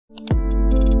Hey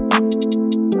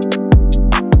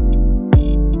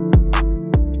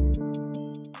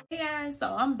guys,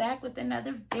 so I'm back with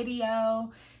another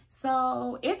video.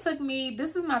 So it took me,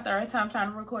 this is my third time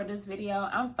trying to record this video.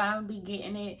 I'm finally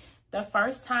getting it. The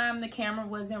first time the camera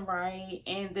wasn't right,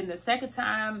 and then the second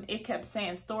time it kept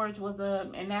saying storage was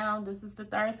up, and now this is the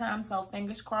third time, so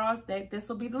fingers crossed that this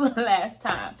will be the last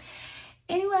time.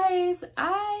 Anyways,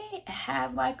 I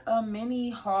have like a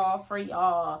mini haul for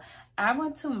y'all. I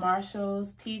went to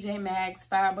Marshall's, Tj Maxx,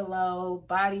 Five Below,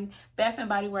 Bath and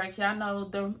Body Works. Y'all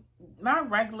know my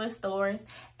regular stores,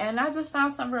 and I just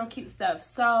found some real cute stuff.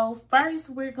 So first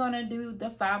we're gonna do the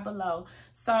Five Below.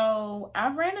 So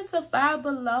I ran into Five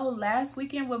Below last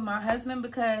weekend with my husband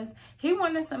because he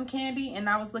wanted some candy and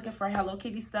I was looking for Hello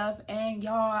Kitty stuff, and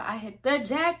y'all, I hit the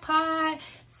jackpot.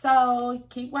 So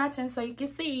keep watching so you can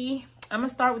see. I'm gonna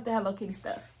start with the Hello Kitty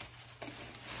stuff.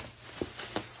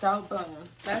 So boom,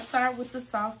 let's start with the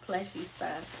soft plushy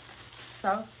stuff.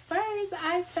 So first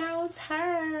I found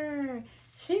her.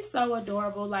 She's so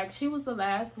adorable. Like, she was the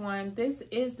last one. This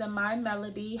is the My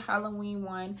Melody Halloween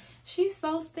one. She's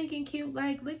so stinking cute.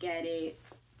 Like, look at it.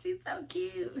 She's so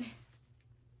cute.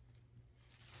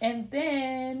 And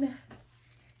then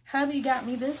hubby got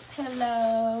me this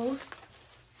pillow.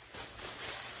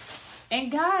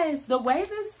 And guys, the way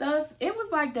this stuff, it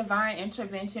was like divine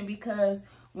intervention, because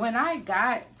when I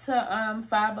got to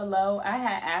Five Below, I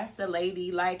had asked the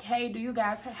lady, like, hey, do you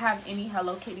guys have any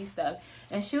Hello Kitty stuff?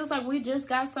 And she was like, we just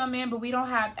got some in, but we don't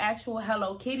have actual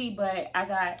Hello Kitty, but I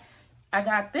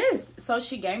got this. So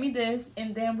she gave me this,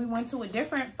 and then we went to a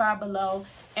different Five Below,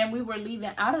 and we were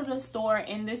leaving out of the store,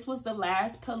 and this was the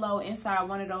last pillow inside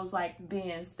one of those like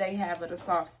bins they have of the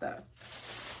soft stuff.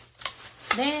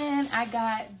 Then I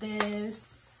got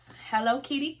this Hello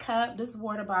Kitty cup, this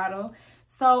water bottle.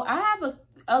 So I have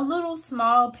a little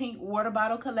small pink water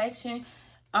bottle collection.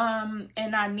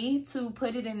 And I need to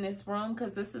put it in this room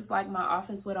because this is like my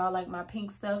office with all like my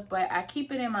pink stuff, but I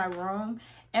keep it in my room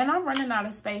and I'm running out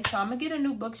of space. So I'm gonna get a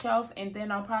new bookshelf, and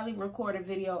then I'll probably record a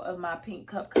video of my pink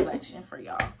cup collection for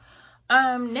y'all.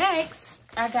 Next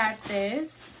I got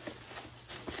this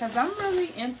because I'm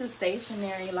really into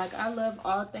stationery. Like, I love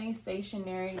all things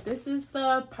stationery. This is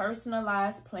the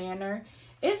personalized planner.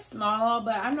 It's small,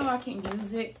 but I know I can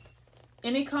use it.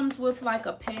 And it comes with like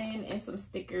a pen and some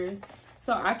stickers.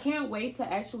 So I can't wait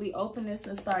to actually open this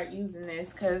and start using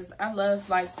this because I love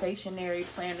like stationery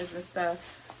planners and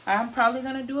stuff. I'm probably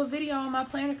going to do a video on my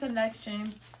planner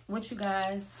collection with you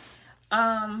guys.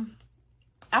 I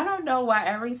don't know why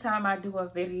every time I do a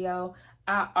video,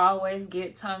 I always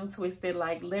get tongue twisted.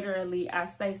 Like, literally, I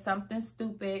say something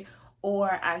stupid,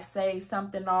 or I say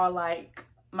something all like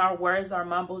my words are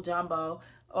mumble jumbo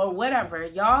or whatever.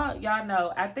 Y'all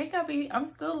know. I think I'm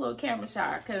still a little camera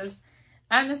shy because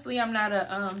honestly, I'm not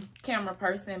a camera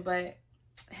person, but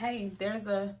hey, there's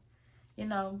a,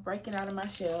 breaking out of my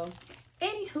shell.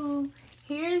 Anywho,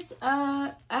 here's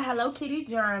a Hello Kitty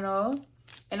journal,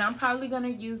 and I'm probably gonna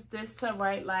use this to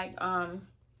write like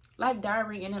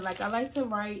diary in it. Like, I like to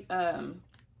write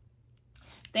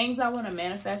things I want to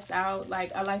manifest out.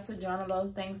 Like, I like to journal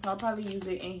those things, so I'll probably use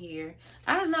it in here.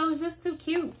 I don't know, it's just too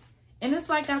cute, and it's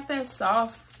like got that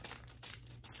soft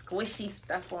squishy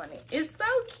stuff on it. It's so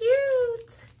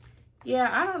cute. Yeah,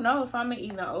 I don't know if I'm gonna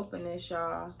even open this,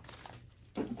 y'all.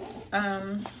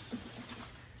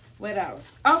 What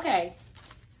else? Okay,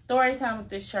 story time with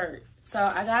this shirt. So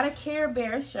I got a Care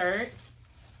Bear shirt,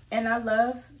 and I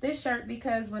love this shirt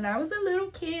because when I was a little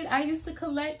kid, I used to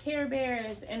collect Care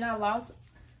Bears, and I lost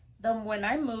them when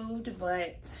I moved.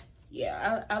 But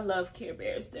yeah, I love Care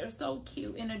Bears. They're so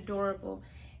cute and adorable.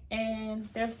 And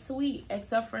they're sweet,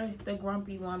 except for the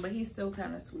grumpy one, but he's still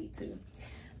kind of sweet too.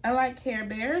 I like Care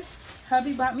Bears.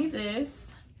 Hubby bought me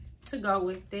this to go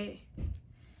with it.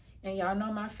 And y'all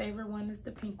know my favorite one is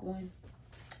the pink one.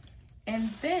 And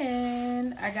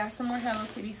then I got some more Hello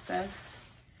Kitty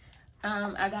stuff.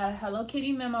 I got a Hello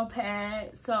Kitty memo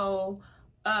pad. So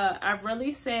I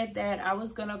really said that I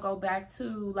was gonna go back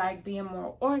to like being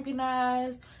more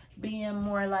organized, being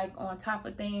more like on top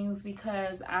of things,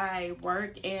 because I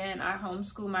work and I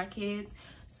homeschool my kids,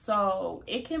 so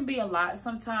it can be a lot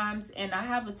sometimes, and I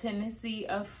have a tendency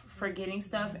of forgetting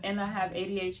stuff, and I have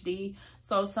ADHD,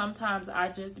 so sometimes I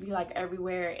just be like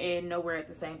everywhere and nowhere at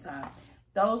the same time.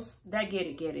 Those that get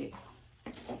it.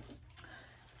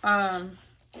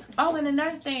 Oh, and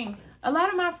another thing, a lot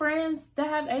of my friends that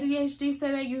have ADHD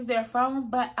say they use their phone,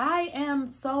 but I am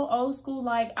so old school.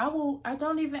 Like, I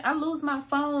lose my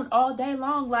phone all day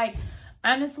long. Like,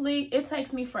 honestly, it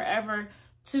takes me forever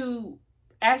to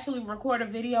actually record a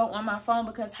video on my phone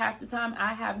because half the time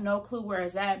I have no clue where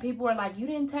it's at. People are like, you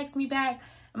didn't text me back.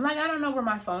 I'm like, I don't know where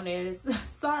my phone is.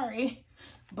 Sorry.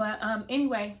 But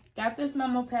anyway, got this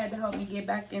memo pad to help me get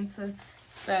back into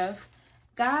stuff.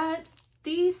 Got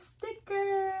these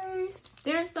stickers.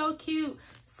 They're so cute.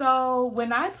 So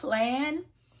when I plan,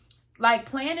 like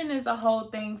planning is a whole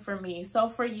thing for me. So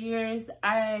for years,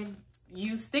 I've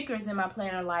used stickers in my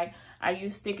planner. Like I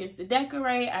use stickers to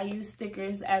decorate. I use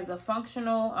stickers as a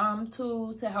functional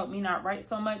tool to help me not write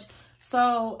so much.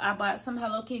 So I bought some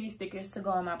Hello Kitty stickers to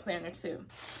go on my planner too.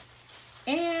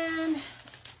 And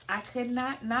I could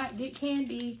not get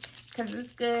candy because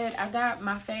it's good. I got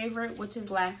my favorite, which is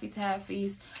Laffy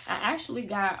Taffies. I actually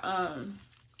got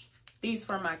these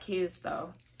for my kids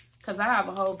though, because I have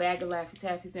a whole bag of Laffy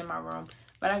Taffies in my room.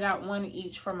 But I got one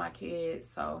each for my kids,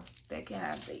 so they can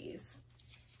have these.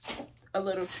 A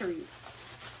little treat.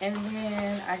 And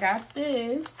then I got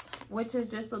this, which is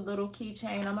just a little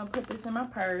keychain. I'm going to put this in my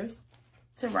purse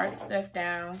to write stuff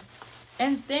down.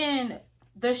 And then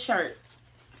the shirt.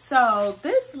 So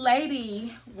this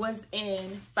lady was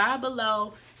in Five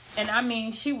Below, and I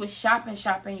mean, she was shopping,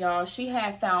 y'all. She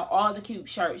had found all the cute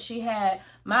shirts. She had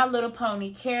My Little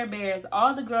Pony, Care Bears,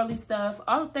 all the girly stuff,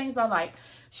 all the things I like.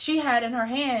 She had in her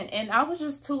hand, and I was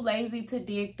just too lazy to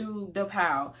dig through the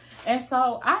pile. And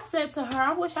so I said to her,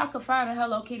 I wish I could find a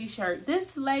Hello Kitty shirt.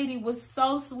 This lady was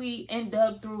so sweet and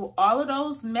dug through all of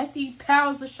those messy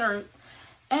piles of shirts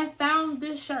and found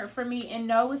this shirt for me. And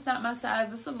no, it's not my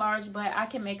size. It's a large, but I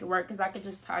can make it work because I could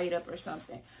just tie it up or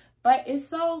something. But it's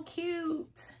so cute.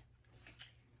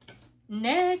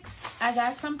 Next, I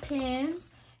got some pens,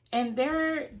 and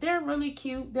they're really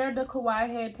cute. They're the Kawaii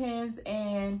head pens,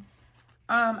 and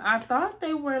I thought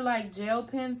they were like gel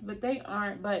pens, but they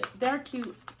aren't. But they're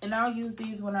cute, and I'll use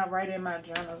these when I write in my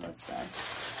journals and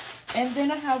stuff. And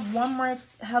then I have one more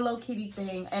Hello Kitty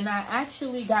thing, and I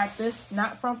actually got this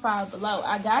not from Five Below.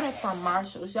 I got it from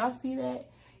Marshall's. Y'all see that?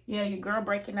 Yeah, your girl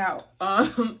breaking out.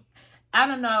 I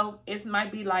don't know. It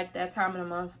might be like that time of the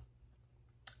month.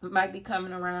 It might be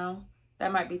coming around.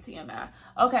 That might be TMI.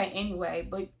 Okay, anyway,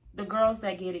 but the girls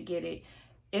that get it.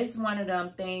 It's one of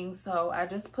them things, so I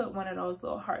just put one of those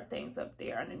little heart things up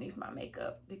there underneath my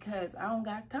makeup because I don't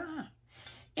got time.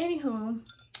 Anywho,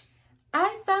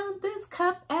 I found this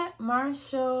cup at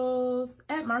Marshall's.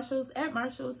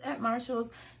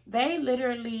 They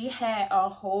literally had a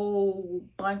whole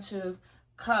bunch of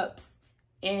cups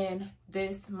in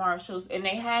this Marshall's, and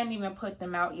they hadn't even put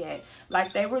them out yet.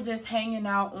 Like, they were just hanging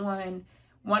out on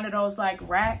one of those like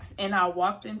racks, and I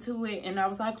walked into it and I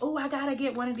was like, oh, I gotta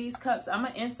get one of these cups. I'm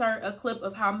gonna insert a clip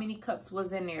of how many cups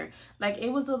was in there. Like, it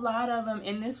was a lot of them,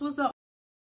 and this was the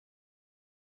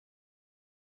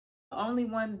only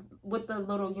one with the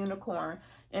little unicorn.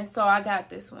 And so I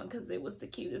got this one because it was the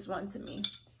cutest one to me,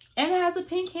 and it has a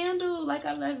pink handle. Like,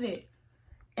 I love it.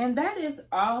 And that is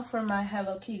all for my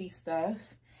Hello Kitty stuff.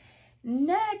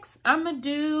 Next, I'm gonna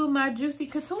do my Juicy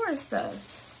Couture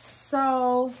stuff.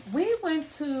 So we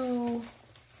went to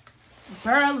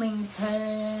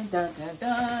Burlington,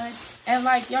 and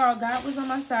like, y'all, God was on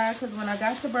my side, because when I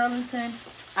got to Burlington,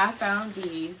 I found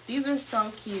these. These are so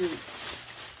cute.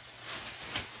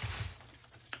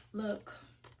 Look.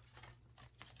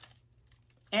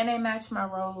 And they match my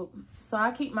robe. So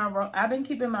I keep my robe. I've been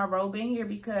keeping my robe in here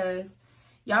because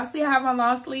y'all see I have my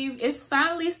long sleeve. It's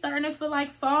finally starting to feel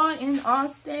like fall in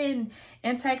Austin,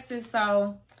 in Texas.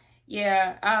 So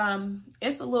yeah,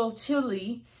 it's a little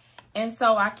chilly, and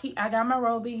so I got my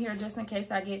robe in here just in case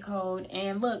I get cold.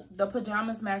 And look, the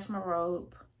pajamas match my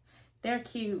robe. They're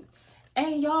cute.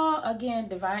 And y'all, again,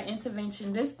 divine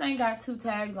intervention. This thing got 2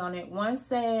 tags on it. One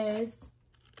says,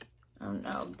 I don't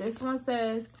know, this one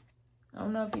says, I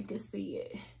don't know if you can see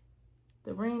it.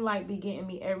 The ring light be getting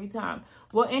me every time.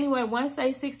 Well, anyway, one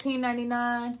says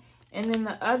 $16.99. And then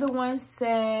the other one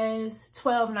says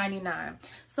 $12.99.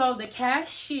 So the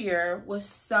cashier was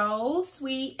so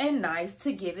sweet and nice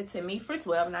to give it to me for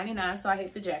 $12.99. So I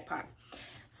hit the jackpot.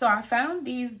 So I found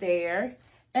these there.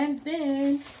 And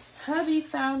then hubby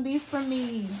found these for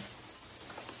me.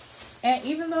 And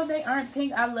even though they aren't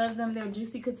pink, I love them. They're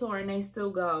Juicy Couture and they still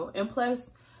go. And plus,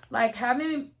 like,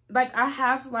 I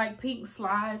have like pink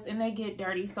slides and they get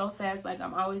dirty so fast. Like,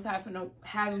 I'm always having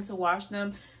to wash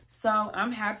them. So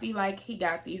I'm happy like he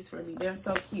got these for me. They're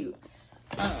so cute.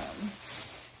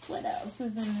 What else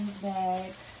is in this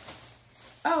bag?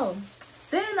 Oh,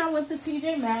 then I went to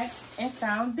Tj Maxx and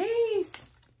found these.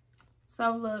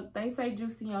 So look, they say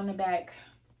Juicy on the back.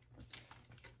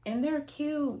 And they're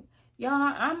cute. Y'all,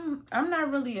 I'm not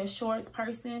really a shorts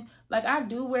person. Like, I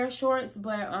do wear shorts,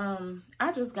 but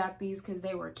I just got these because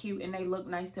they were cute and they look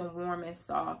nice and warm and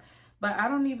soft. But I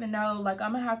don't even know, like,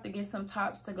 I'm going to have to get some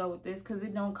tops to go with this because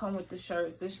it don't come with the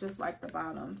shirts. It's just like the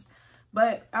bottoms.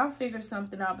 But I'll figure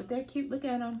something out. But they're cute. Look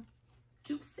at them.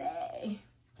 Juicy.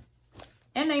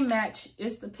 And they match.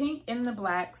 It's the pink and the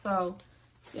black. So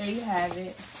there you have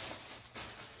it.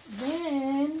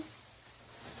 Then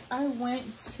I went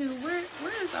to,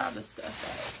 where is all the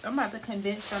stuff at? I'm about to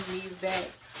condense some of these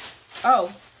bags.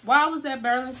 Oh, while I was at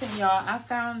Burlington, y'all, I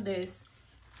found this.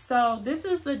 So this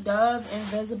is the Dove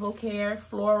Invisible Care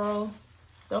floral,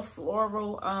 the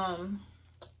floral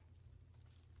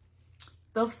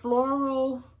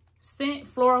scent,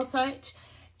 floral touch.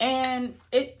 And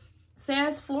it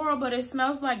says floral, but it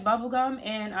smells like bubblegum.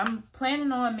 And I'm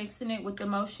planning on mixing it with the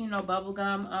Moschino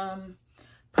bubblegum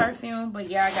perfume. But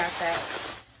yeah, I got that.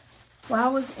 While I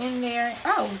was in there,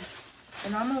 oh,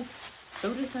 and I almost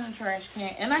threw this in the trash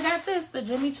can. And I got this, the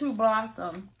Jimmy Choo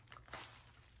Blossom.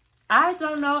 I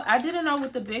don't know. I didn't know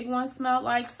what the big one smelled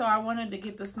like, so I wanted to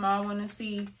get the small one to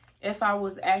see if I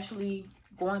was actually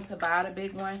going to buy the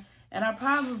big one. And I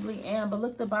probably am, but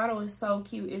look, the bottle is so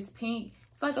cute. It's pink.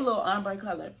 It's like a little ombre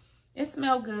color. It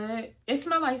smells good. It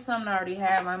smells like something I already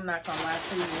have. I'm not going to lie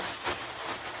to you.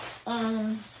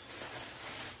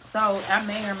 So I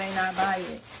may or may not buy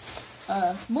it.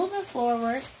 Moving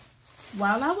forward,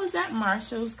 while I was at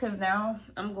Marshall's, because now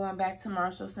I'm going back to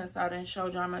Marshall's since I didn't show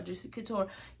y'all my Juicy Couture.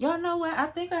 Y'all know what? I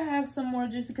think I have some more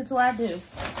Juicy Couture. I do.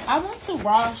 I went to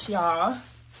Ross, y'all.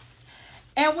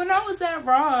 And when I was at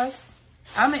Ross,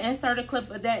 I'm going to insert a clip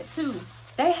of that too.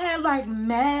 They had like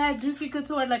mad Juicy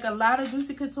Couture, like a lot of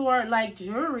Juicy Couture, like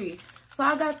jewelry. So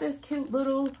I got this cute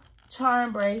little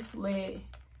charm bracelet.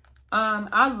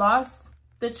 I lost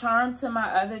the charm to my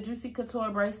other Juicy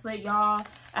Couture bracelet, y'all.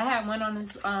 I had went on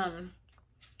this,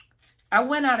 I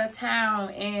went out of town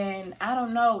and I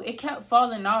don't know, it kept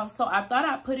falling off. So I thought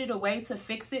I'd put it away to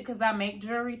fix it because I make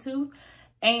jewelry too.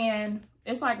 And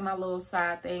it's like my little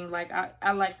side thing. Like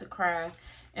I like to craft.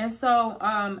 And so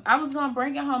I was going to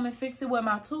bring it home and fix it with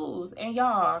my tools. And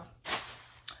y'all,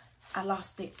 I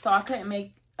lost it. So I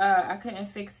couldn't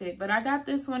fix it. But I got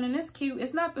this one and it's cute.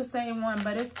 It's not the same one,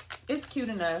 but it's cute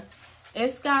enough.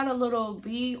 It's got a little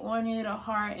bee on it, a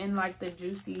heart, and like the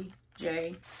Juicy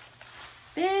J.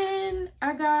 Then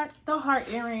I got the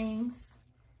heart earrings.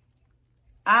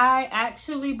 I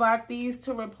actually bought these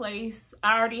to replace,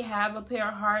 I already have a pair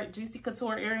of heart Juicy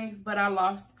Couture earrings, but I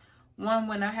lost one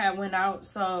when I went out,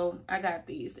 so I got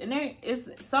these. And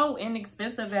it's so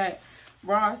inexpensive at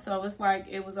Ross, so it's like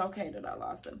it was okay that I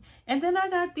lost them. And then I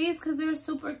got these because they're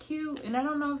super cute. And I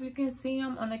don't know if you can see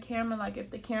them on the camera, like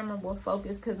if the camera will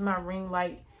focus because my ring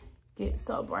light gets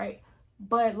so bright.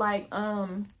 But like,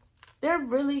 they're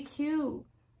really cute.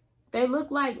 They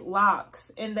look like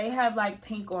locks and they have like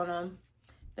pink on them.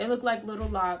 They look like little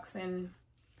locks and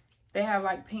they have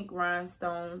like pink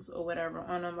rhinestones or whatever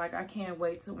on them. Like, I can't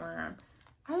wait to wear them.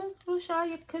 I just wish y'all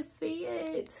could see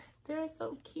it. They're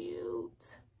so cute.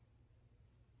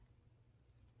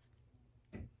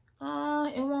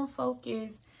 It won't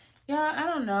focus. Yeah, I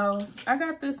don't know. I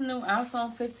got this new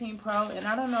iPhone 15 Pro and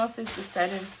I don't know if it's the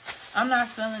settings. I'm not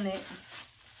feeling it.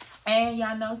 And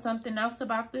y'all know something else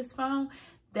about this phone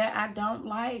that I don't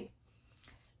like?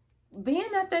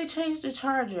 Being that they changed the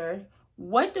charger,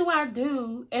 what do I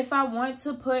do if I want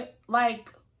to put,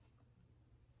 like,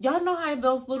 y'all know how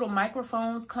those little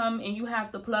microphones come and you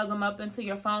have to plug them up into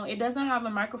your phone? It doesn't have a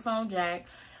microphone jack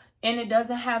and it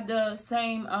doesn't have the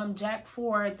same jack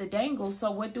for the dangle.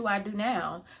 So what do I do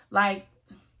now? Like,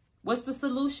 what's the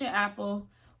solution, Apple?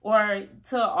 Or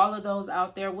to all of those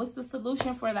out there, what's the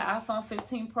solution for the iPhone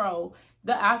 15 Pro?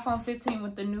 The iPhone 15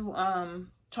 with the new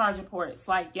charger ports.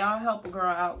 Like, y'all help a girl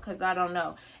out because I don't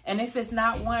know. And if it's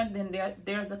not one, then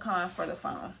there's a con for the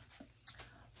phone.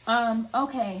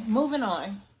 Okay, moving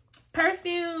on.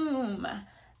 Perfume.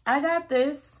 I got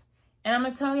this and I'm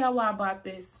gonna tell y'all why I bought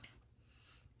this.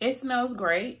 It smells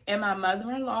great and my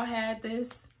mother-in-law had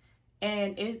this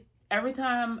and every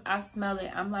time I smell it,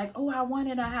 I'm like, oh, I want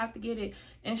it, I have to get it.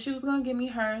 And she was gonna give me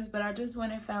hers, but I just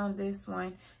went and found this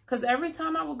one. Cause every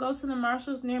time I would go to the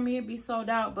Marshalls near me, it'd be sold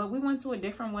out. But we went to a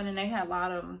different one and they had a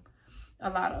lot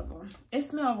of them. It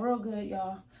smelled real good,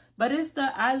 y'all. But it's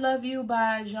the I Love You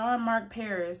by Jean-Marc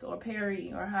Paris or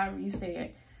Perry or however you say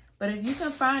it. But if you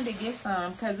can find it, get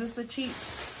some because it's a cheap.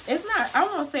 It's not, I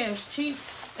won't say it's cheap.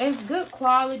 It's good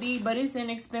quality, but it's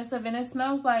inexpensive and it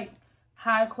smells like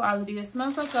high quality. It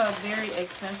smells like a very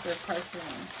expensive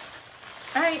perfume.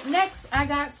 All right, next I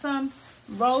got some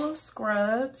rose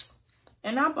scrubs.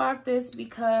 And I bought this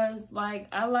because, like,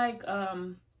 I like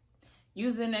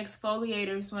using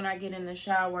exfoliators when I get in the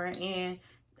shower. And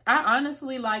I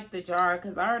honestly like the jar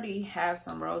because I already have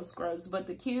some rose scrubs. But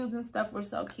the cubes and stuff were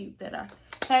so cute that I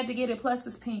had to get it. Plus,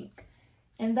 it's pink.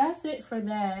 And that's it for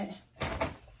that.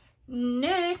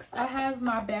 Next, I have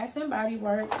my Bath and Body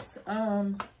Works.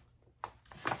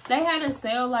 They had a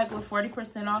sale like with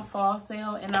 40% off fall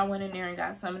sale, and I went in there and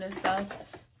got some of this stuff.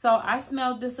 So I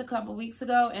smelled this a couple weeks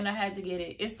ago and I had to get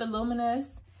it. It's the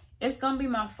Luminous. It's gonna be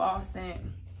my fall scent.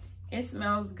 It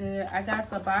smells good. I got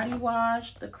the body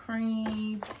wash, the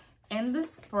cream, and the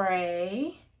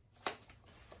spray.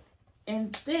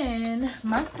 And then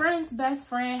my friend's best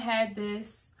friend had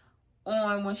this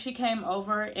on when she came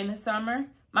over in the summer.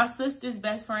 My sister's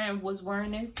best friend was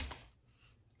wearing this,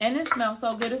 and it smells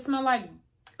so good. It smells like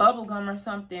bubblegum or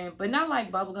something, but not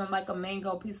like bubblegum, like a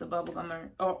mango piece of bubblegum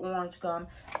or orange gum.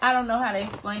 I don't know how to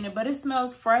explain it, but it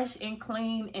smells fresh and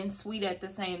clean and sweet at the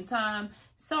same time.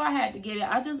 So I had to get it.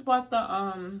 I just bought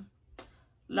the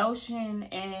lotion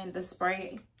and the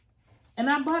spray. And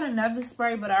I bought another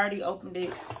spray, but I already opened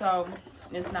it, so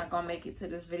it's not gonna make it to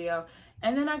this video.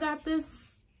 And then I got this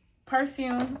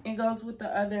perfume. It goes with the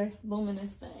other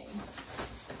Luminous thing.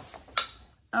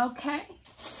 Okay.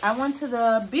 I went to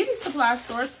the beauty supply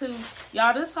store too.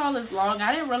 Y'all, this haul is long.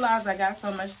 I didn't realize I got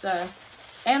so much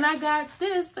stuff. And I got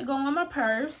this to go in my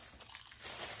purse.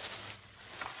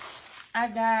 I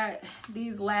got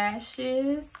these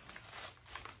lashes.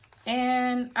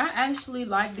 And I actually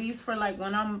like these for like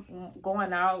when I'm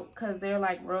going out, because they're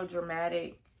like real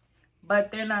dramatic.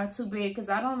 But they're not too big, because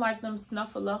I don't like them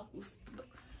snuffleupagus.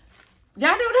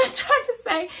 Y'all know what I'm trying to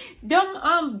say?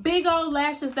 Them big old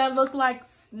lashes that look like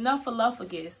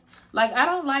snuffleupagus. Like, I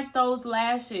don't like those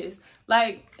lashes.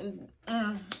 Like,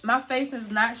 my face is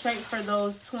not shaped for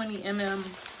those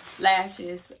 20mm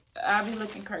lashes. I'll be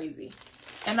looking crazy.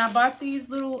 And I bought these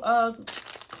little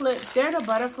clips. They're the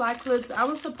butterfly clips. I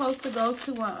was supposed to go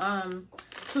to a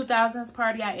 2000s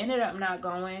party. I ended up not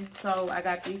going, so I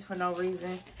got these for no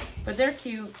reason. But they're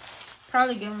cute.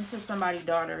 Probably give them to somebody's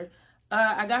daughter.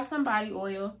 I got some body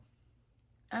oil.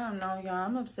 I don't know, y'all.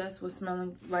 I'm obsessed with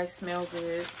smelling like smell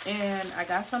good. And I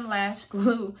got some lash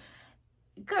glue.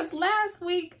 Because last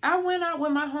week, I went out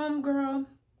with my homegirl.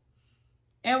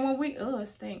 And when we, it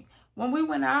stink. When we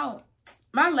went out,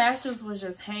 my lashes was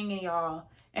just hanging, y'all.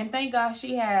 And thank God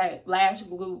she had lash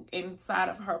glue inside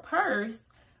of her purse,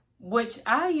 which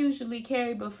I usually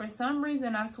carry. But for some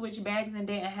reason, I switched bags and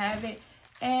didn't have it.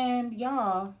 And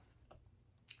y'all,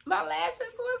 my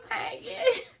lashes was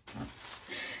hanging.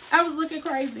 I was looking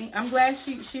crazy. I'm glad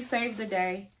she saved the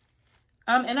day.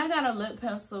 And I got a lip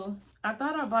pencil. I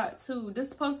thought I bought two. This is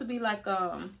supposed to be like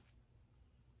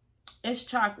it's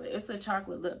chocolate. It's a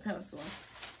chocolate lip pencil.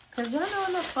 Cause y'all know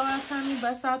in the fall time you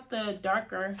bust out the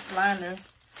darker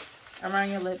liners around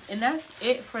your lip. And that's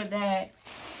it for that.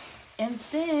 And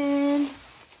then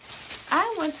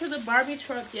I went to the Barbie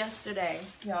truck yesterday,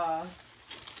 y'all.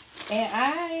 And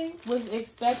I was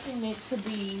expecting it to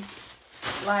be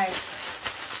like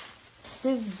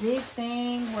this big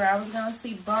thing where I was gonna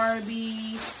see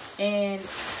Barbie and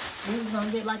we was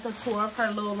gonna get like a tour of her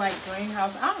little like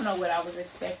greenhouse. I don't know what I was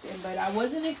expecting, but I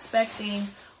wasn't expecting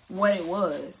what it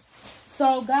was.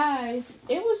 So guys,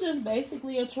 it was just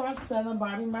basically a truck selling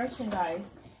Barbie merchandise.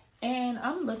 And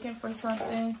I'm looking for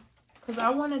something because I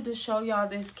wanted to show y'all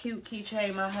this cute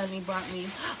keychain my honey bought me.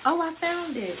 Oh, I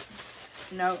found it.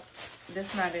 Nope,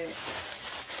 that's not it.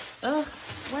 Ugh,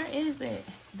 where is it?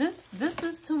 This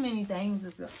is too many things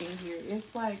in here.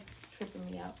 It's like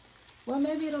tripping me out. Well,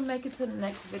 maybe it'll make it to the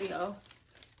next video.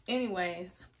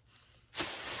 Anyways,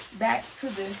 back to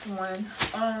this one.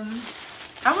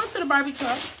 I went to the Barbie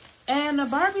truck, and the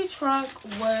Barbie truck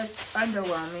was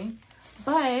underwhelming,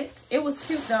 but it was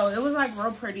cute though. It was like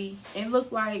real pretty. It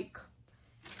looked like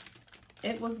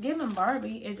it was giving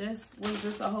Barbie. It just was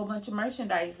just a whole bunch of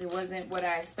merchandise. It wasn't what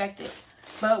I expected.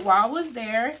 But while I was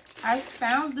there, I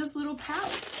found this little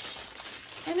pouch.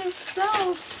 And it's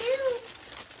so cute.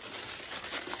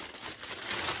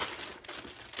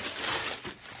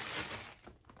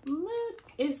 Look,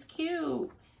 it's cute.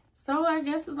 So I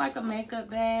guess it's like a makeup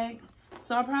bag.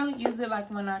 So I'll probably use it like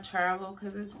when I travel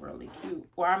because it's really cute.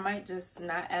 Or I might just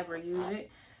not ever use it.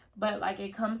 But like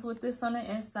it comes with this on the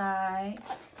inside.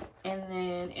 And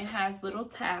then it has little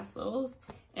tassels.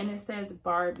 And it says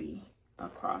Barbie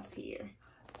across here.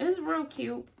 It's real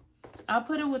cute. I'll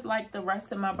put it with like the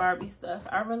rest of my Barbie stuff.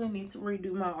 I really need to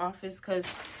redo my office because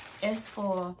it's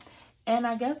full. And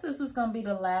I guess this is going to be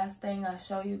the last thing I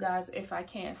show you guys if I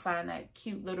can't find that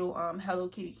cute little Hello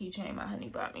Kitty keychain my honey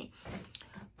bought me.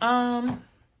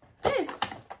 This.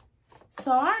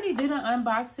 So I already did an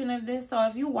unboxing of this. So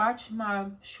if you watch my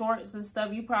shorts and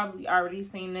stuff, you probably already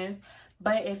seen this.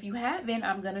 But if you haven't,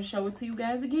 I'm going to show it to you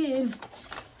guys again.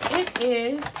 It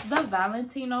is the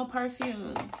Valentino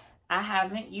perfume. I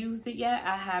haven't used it yet.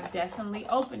 I have definitely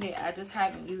opened it. I just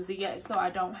haven't used it yet. So I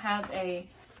don't have a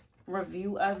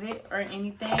review of it or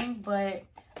anything, but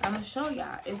I'm gonna show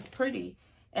y'all. It's pretty.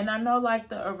 And I know like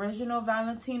the original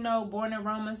Valentino Born in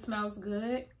Roma smells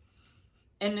good,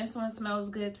 and this one smells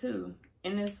good too.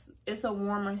 And it's a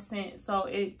warmer scent, so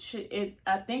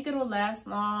I think it'll last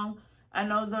long. I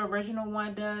know the original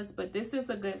one does, but this is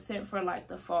a good scent for like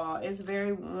the fall. It's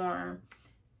very warm.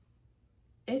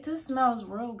 It just smells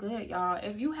real good, y'all.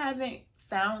 If you haven't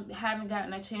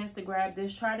gotten a chance to grab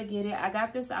this, try to get it. I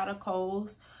got this out of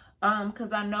Kohl's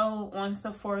because I know on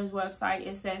Sephora's website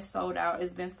it says sold out.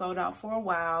 It's been sold out for a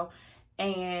while,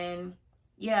 and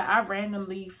yeah, I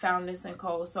randomly found this in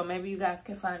Kohl's, so maybe you guys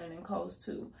can find it in Kohl's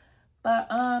too. But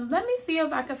let me see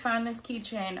if I can find this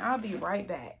keychain. I'll be right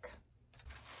back.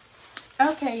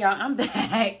 Okay, y'all, I'm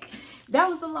back. That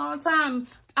was a long time.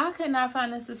 I could not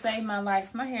find this to save my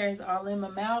life. My hair is all in my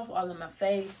mouth, all in my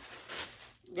face.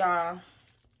 Y'all,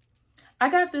 I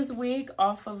got this wig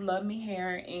off of Love Me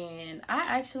Hair, and I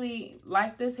actually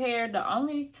like this hair. The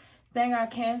only thing I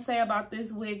can say about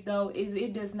this wig, though, is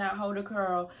it does not hold a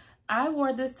curl. I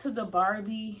wore this to the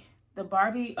Barbie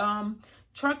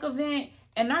truck event,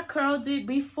 and I curled it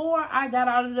before I got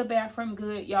out of the bathroom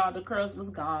good, y'all. The curls was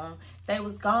gone. They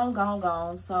was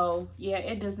gone. So, yeah,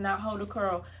 it does not hold a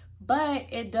curl. But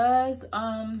it does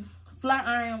flat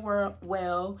iron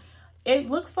well. It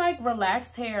looks like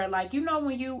relaxed hair. Like, you know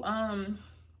when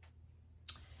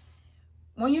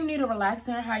you need a relaxed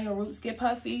hair, how your roots get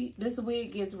puffy? This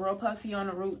wig gets real puffy on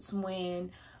the roots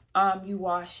when you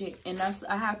wash it, and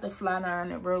I have to flat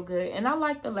iron it real good. And I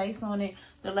like the lace on it.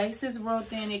 The lace is real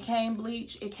thin. It came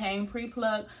bleached, it came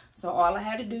pre-plucked, so all I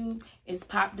had to do is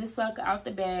pop this sucker out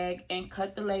the bag and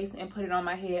cut the lace and put it on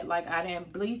my head. Like, I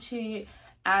didn't bleach it,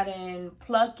 I didn't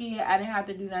pluck it, I didn't have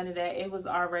to do none of that. It was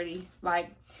already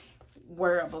like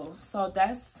wearable. So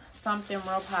that's something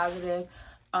real positive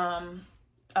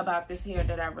about this hair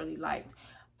that I really liked.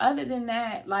 Other than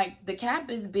that, like, the cap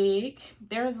is big.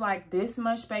 There's like this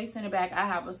much space in the back. I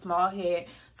have a small head,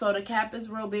 so the cap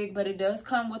is real big, but it does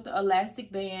come with the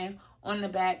elastic band on the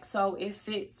back, so it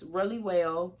fits really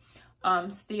well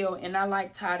still. And I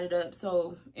like tied it up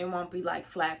so it won't be like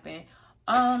flapping.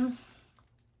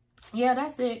 Yeah,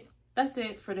 that's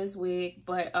it for this wig.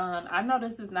 But I know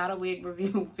this is not a wig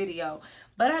review video,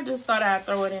 but I just thought I'd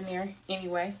throw it in there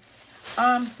anyway.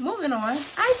 Moving on.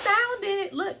 I found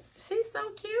it. Look, she's so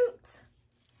cute.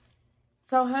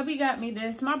 So hubby got me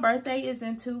this. My birthday is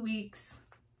in 2 weeks.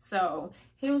 So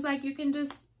he was like, you can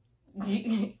just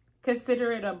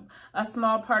consider it a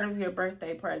small part of your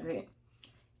birthday present.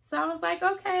 So I was like,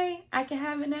 okay, I can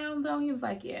have it now though. He was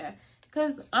like, yeah.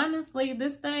 Because honestly,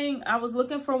 this thing, I was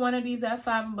looking for one of these at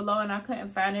Five and Below and I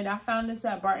couldn't find it. I found this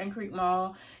at Barton Creek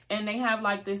Mall, and they have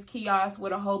like this kiosk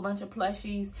with a whole bunch of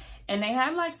plushies. And they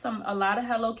had like a lot of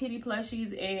Hello Kitty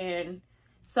plushies and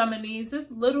some of these. This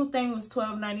little thing was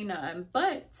 $12.99,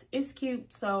 but it's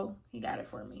cute, so he got it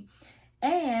for me.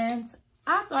 And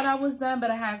I thought I was done,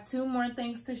 but I have 2 more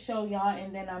things to show y'all,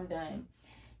 and then I'm done.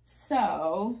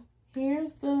 So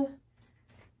here's the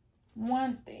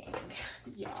one thing,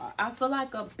 y'all. I feel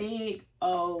like a big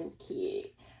old kid,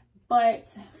 but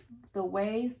the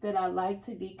ways that I like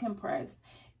to decompress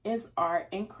is art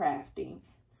and crafting.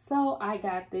 So I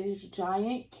got this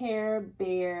giant Care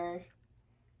Bear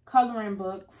coloring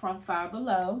book from Five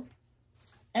Below,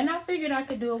 and I figured I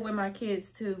could do it with my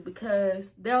kids too,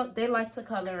 because they like to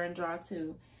color and draw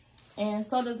too, and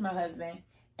so does my husband.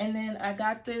 And then I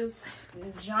got this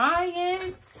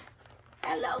giant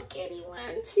Hello Kitty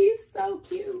one. She's so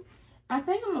cute. I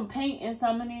think I'm gonna paint in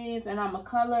some of these, and I'm gonna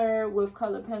color with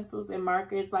color pencils and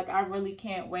markers. Like, I really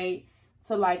can't wait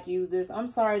to like use this. I'm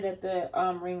sorry that the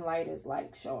ring light is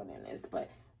like showing in this,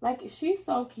 but like, she's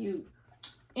so cute.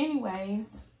 Anyways,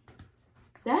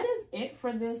 that is it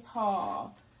for this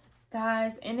haul,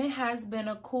 guys, and it has been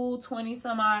a cool 20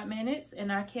 some odd minutes,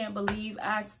 and I can't believe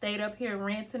I stayed up here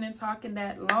ranting and talking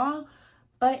that long.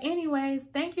 But anyways,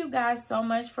 thank you guys so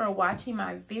much for watching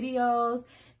my videos.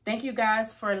 Thank you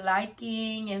guys for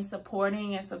liking and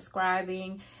supporting and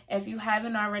subscribing. If you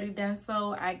haven't already done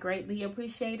so, I greatly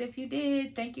appreciate if you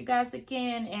did. Thank you guys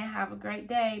again, and have a great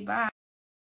day. Bye.